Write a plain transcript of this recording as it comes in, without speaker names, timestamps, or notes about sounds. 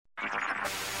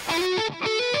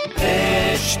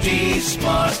HT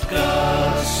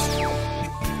Smartcast.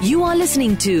 You are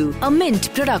listening to a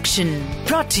Mint production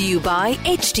brought to you by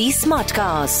HT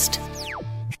Smartcast.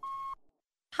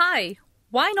 Hi,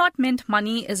 Why Not Mint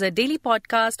Money is a daily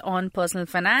podcast on personal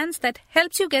finance that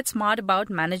helps you get smart about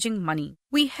managing money.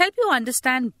 We help you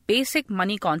understand basic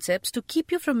money concepts to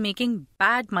keep you from making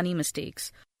bad money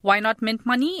mistakes. Why Not Mint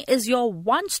Money is your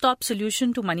one-stop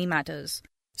solution to money matters.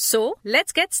 So,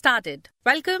 let's get started.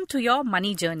 Welcome to your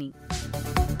money journey.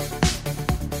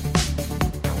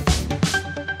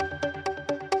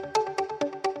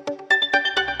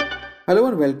 Hello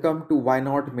and welcome to Why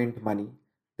Not Mint Money.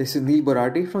 This is Neil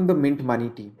Borati from the Mint Money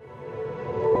team.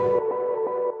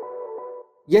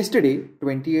 Yesterday,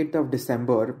 28th of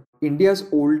December, India's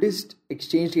oldest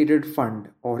exchange-traded fund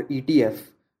or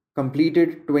ETF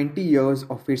completed 20 years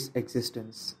of its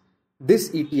existence. This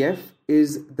ETF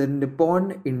is the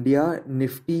Nippon India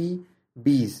Nifty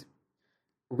Bees,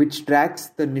 which tracks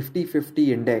the Nifty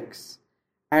 50 index,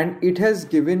 and it has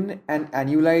given an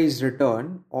annualized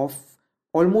return of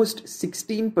almost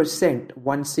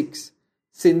 16%,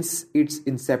 since its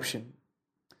inception.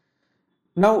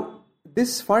 Now,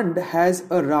 this fund has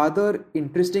a rather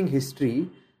interesting history,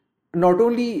 not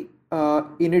only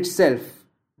in itself,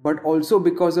 but also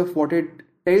because of what it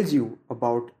tells you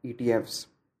about ETFs.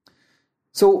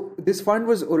 So, this fund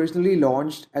was originally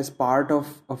launched as part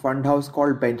of a fund house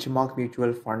called Benchmark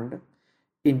Mutual Fund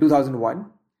in 2001.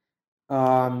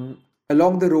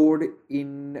 Along the road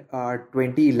in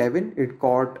 2011, it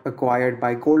got acquired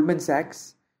by Goldman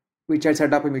Sachs, which had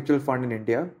set up a mutual fund in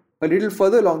India. A little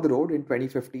further along the road in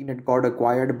 2015, it got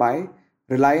acquired by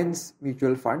Reliance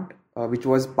Mutual Fund, which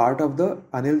was part of the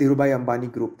Anil Dhirubhai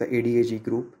Ambani group, the ADAG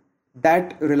group.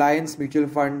 That Reliance Mutual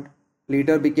Fund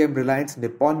later became Reliance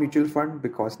Nippon Mutual Fund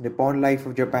because Nippon Life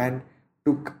of Japan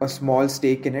took a small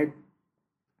stake in it.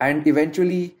 And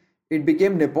eventually, it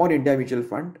became Nippon India Mutual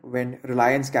Fund when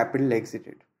Reliance Capital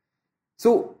exited.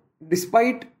 So,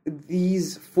 despite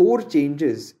these four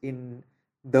changes in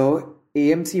the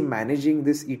AMC managing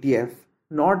this ETF,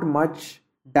 not much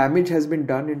damage has been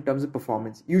done in terms of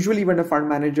performance. Usually, when a fund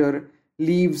manager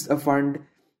leaves a fund,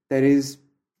 there is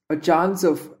a chance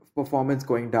of performance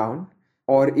going down,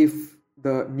 or if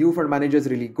the new fund manager is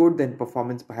really good, then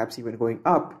performance perhaps even going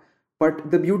up.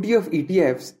 But the beauty of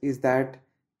ETFs is that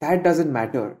doesn't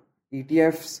matter.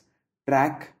 ETFs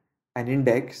track an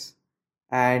index,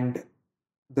 and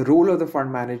the role of the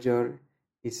fund manager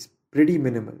is pretty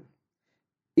minimal.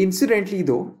 Incidentally,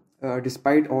 though,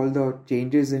 despite all the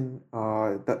changes in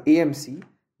the AMC,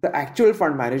 the actual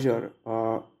fund manager,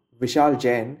 Vishal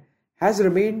Jain, has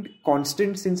remained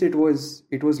constant since it was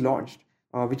launched,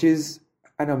 which is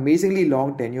an amazingly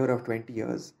long tenure of 20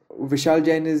 years. Vishal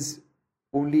Jain is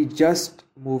only just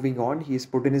moving on. He's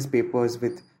put in his papers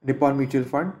with Nippon Mutual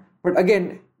Fund. But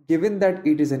again, given that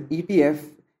it is an ETF,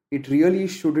 it really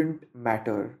shouldn't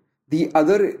matter. The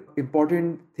other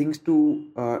important things to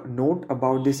note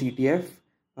about this ETF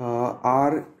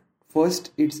are,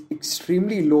 first, its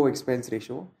extremely low expense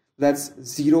ratio. That's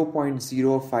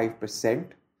 0.05%.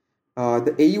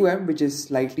 The AUM, which is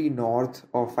slightly north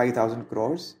of 5,000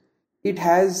 crores, it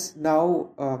has now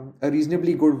a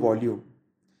reasonably good volume.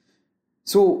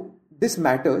 So this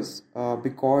matters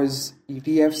because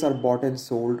ETFs are bought and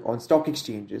sold on stock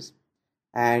exchanges,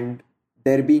 and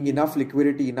there being enough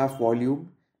liquidity, enough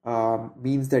volume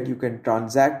means that you can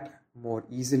transact more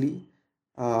easily.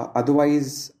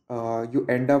 Otherwise, you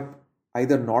end up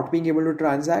either not being able to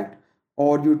transact,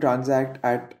 or you transact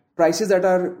at prices that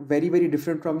are very, very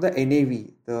different from the NAV,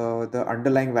 the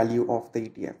underlying value of the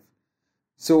ETF.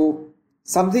 So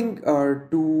something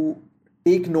to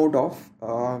take note of,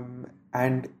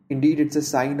 and indeed it's a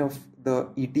sign of the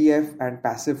ETF and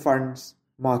passive funds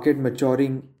market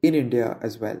maturing in India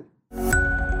as well.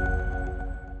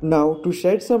 Now, to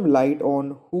shed some light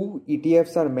on who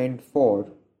ETFs are meant for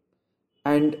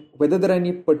and whether there are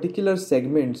any particular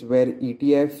segments where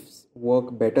ETFs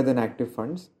work better than active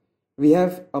funds, we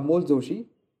have Amol Joshi,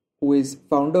 who is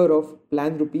founder of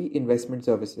Plan Rupee Investment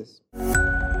Services.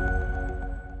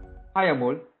 Hi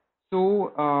Amol.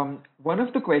 So one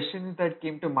of the questions that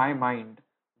came to my mind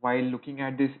while looking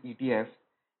at this ETF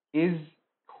is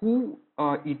who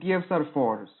ETFs are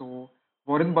for. So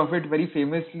Warren Buffett very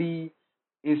famously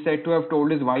is said to have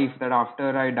told his wife that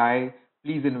after I die,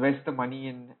 please invest the money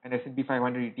in an S&P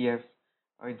 500 ETF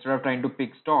instead of trying to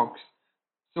pick stocks.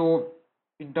 So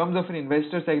in terms of an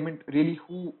investor segment, really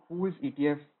who is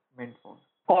ETF meant for?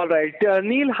 All right.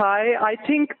 Neil, hi. I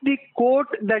think the quote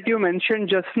that you mentioned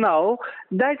just now,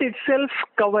 that itself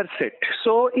covers it.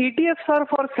 So ETFs are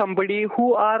for somebody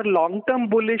who are long-term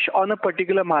bullish on a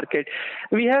particular market.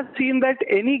 We have seen that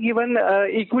any given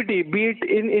equity, be it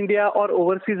in India or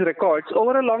overseas records,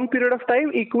 over a long period of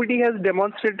time, equity has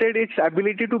demonstrated its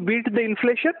ability to beat the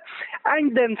inflation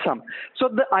and then some. So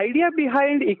the idea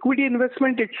behind equity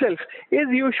investment itself is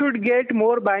you should get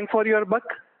more bang for your buck,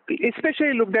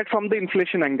 especially looked at from the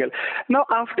inflation angle. Now,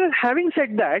 after having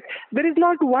said that, there is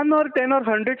not 1 or 10 or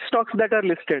 100 stocks that are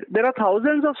listed. There are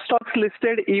thousands of stocks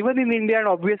listed even in India and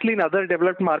obviously in other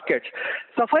developed markets.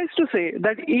 Suffice to say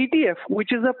that ETF,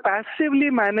 which is a passively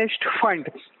managed fund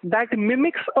that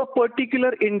mimics a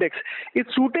particular index, is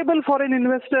suitable for an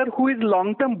investor who is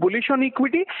long-term bullish on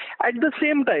equity, at the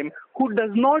same time who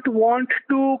does not want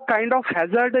to kind of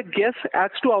hazard a guess as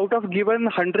to out of given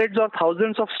hundreds or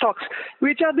thousands of stocks,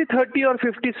 which are the 30 or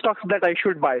 50 stocks that I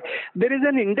should buy. There is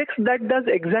an index that does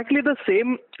exactly the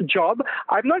same job.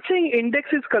 I'm not saying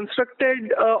index is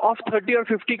constructed of 30 or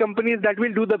 50 companies that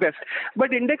will do the best,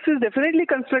 but index is definitely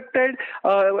constructed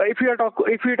if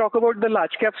we talk about the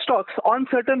large cap stocks on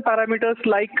certain parameters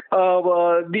like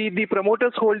the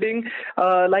promoters holding,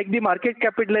 like the market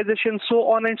capitalization,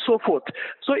 so on and so forth.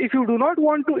 So if you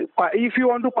want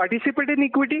to participate in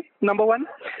equity, number one,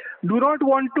 do not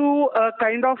want to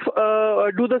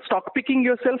do the stock picking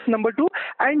yourself, number two,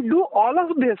 and do all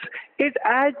of this it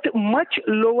at much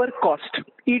lower cost.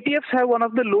 ETFs have one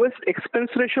of the lowest expense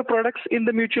ratio products in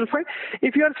the mutual fund.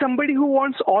 If you are somebody who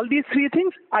wants all these three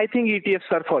things, I think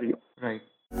ETFs are for you. Right.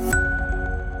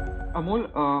 Amol,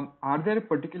 are there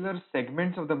particular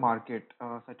segments of the market,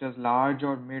 such as large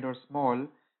or mid or small,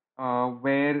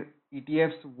 where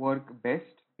ETFs work best?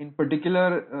 In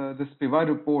particular, the SPIVA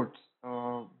reports,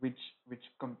 which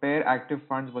compare active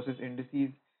funds versus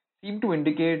indices, seem to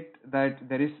indicate that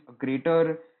there is a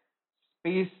greater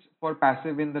space for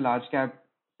passive in the large cap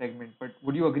segment. But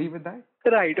would you agree with that?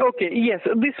 Right. Okay. Yes.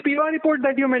 The SPIVA report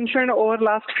that you mentioned over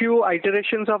last few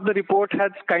iterations of the report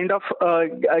has kind of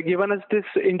given us this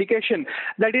indication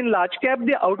that in large cap,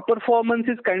 the outperformance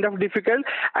is kind of difficult.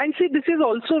 And see, this is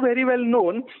also very well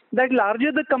known that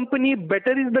larger the company,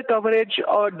 better is the coverage.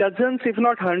 Dozens, if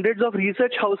not hundreds of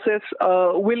research houses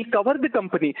will cover the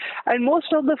company. And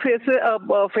most of the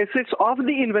facets of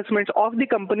the investments of the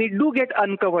company do get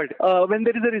uncovered when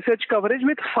there is a research coverage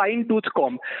with fine-tooth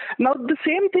comb. Now, the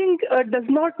same thing does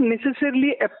not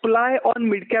necessarily apply on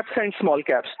mid caps and small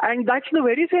caps, and that's the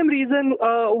very same reason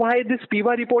why this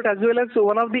SPIVA report, as well as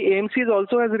one of the AMCs,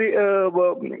 also has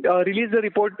released a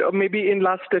report maybe in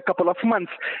last couple of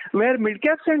months, where mid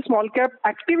caps and small cap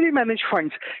actively managed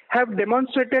funds have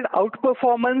demonstrated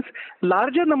outperformance.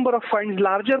 Larger number of funds,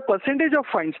 larger percentage of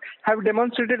funds have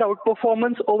demonstrated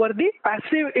outperformance over the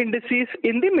passive indices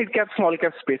in the mid cap small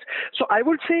cap space. So I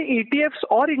would say ETFs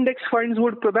or index funds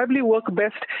would probably work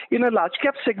best in a large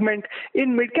cap segment.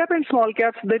 In mid cap and small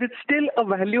caps, there is still a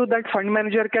value that fund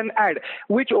manager can add,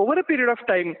 which over a period of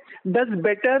time does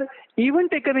better, even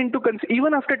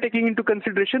after taking into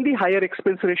consideration the higher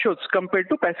expense ratios compared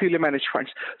to passively managed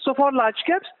funds. So for large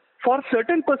caps, for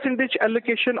certain percentage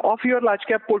allocation of your large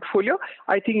cap portfolio,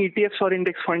 I think ETFs or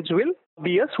index funds will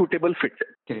be a suitable fit.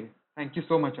 Okay. Thank you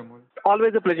so much, Amol.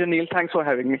 Always a pleasure, Neil. Thanks for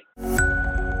having me.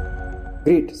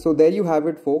 Great. So there you have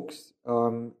it, folks.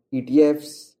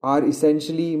 ETFs are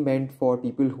essentially meant for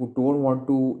people who don't want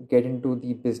to get into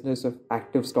the business of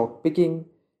active stock picking,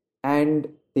 and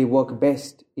they work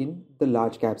best in the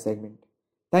large cap segment.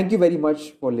 Thank you very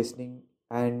much for listening,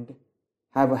 and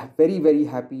have a very, very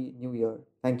happy new year.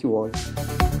 Thank you all.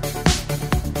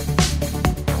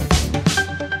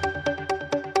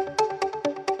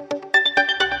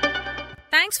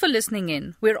 Thanks for listening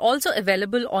in. We're also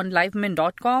available on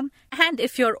livemint.com, and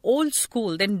if you're old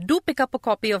school, then do pick up a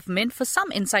copy of Mint for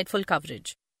some insightful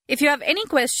coverage. If you have any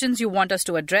questions you want us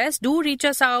to address, do reach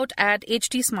us out at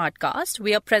HT Smartcast.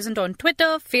 We are present on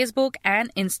Twitter, Facebook,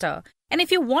 and Insta. And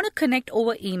if you want to connect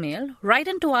over email, write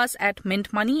into us at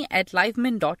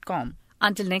mintmoney@livemint.com.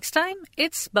 Until next time,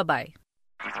 it's bye-bye.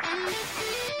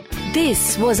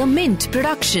 This was a Mint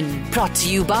production brought to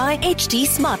you by HT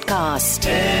Smartcast.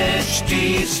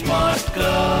 HT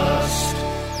Smartcast.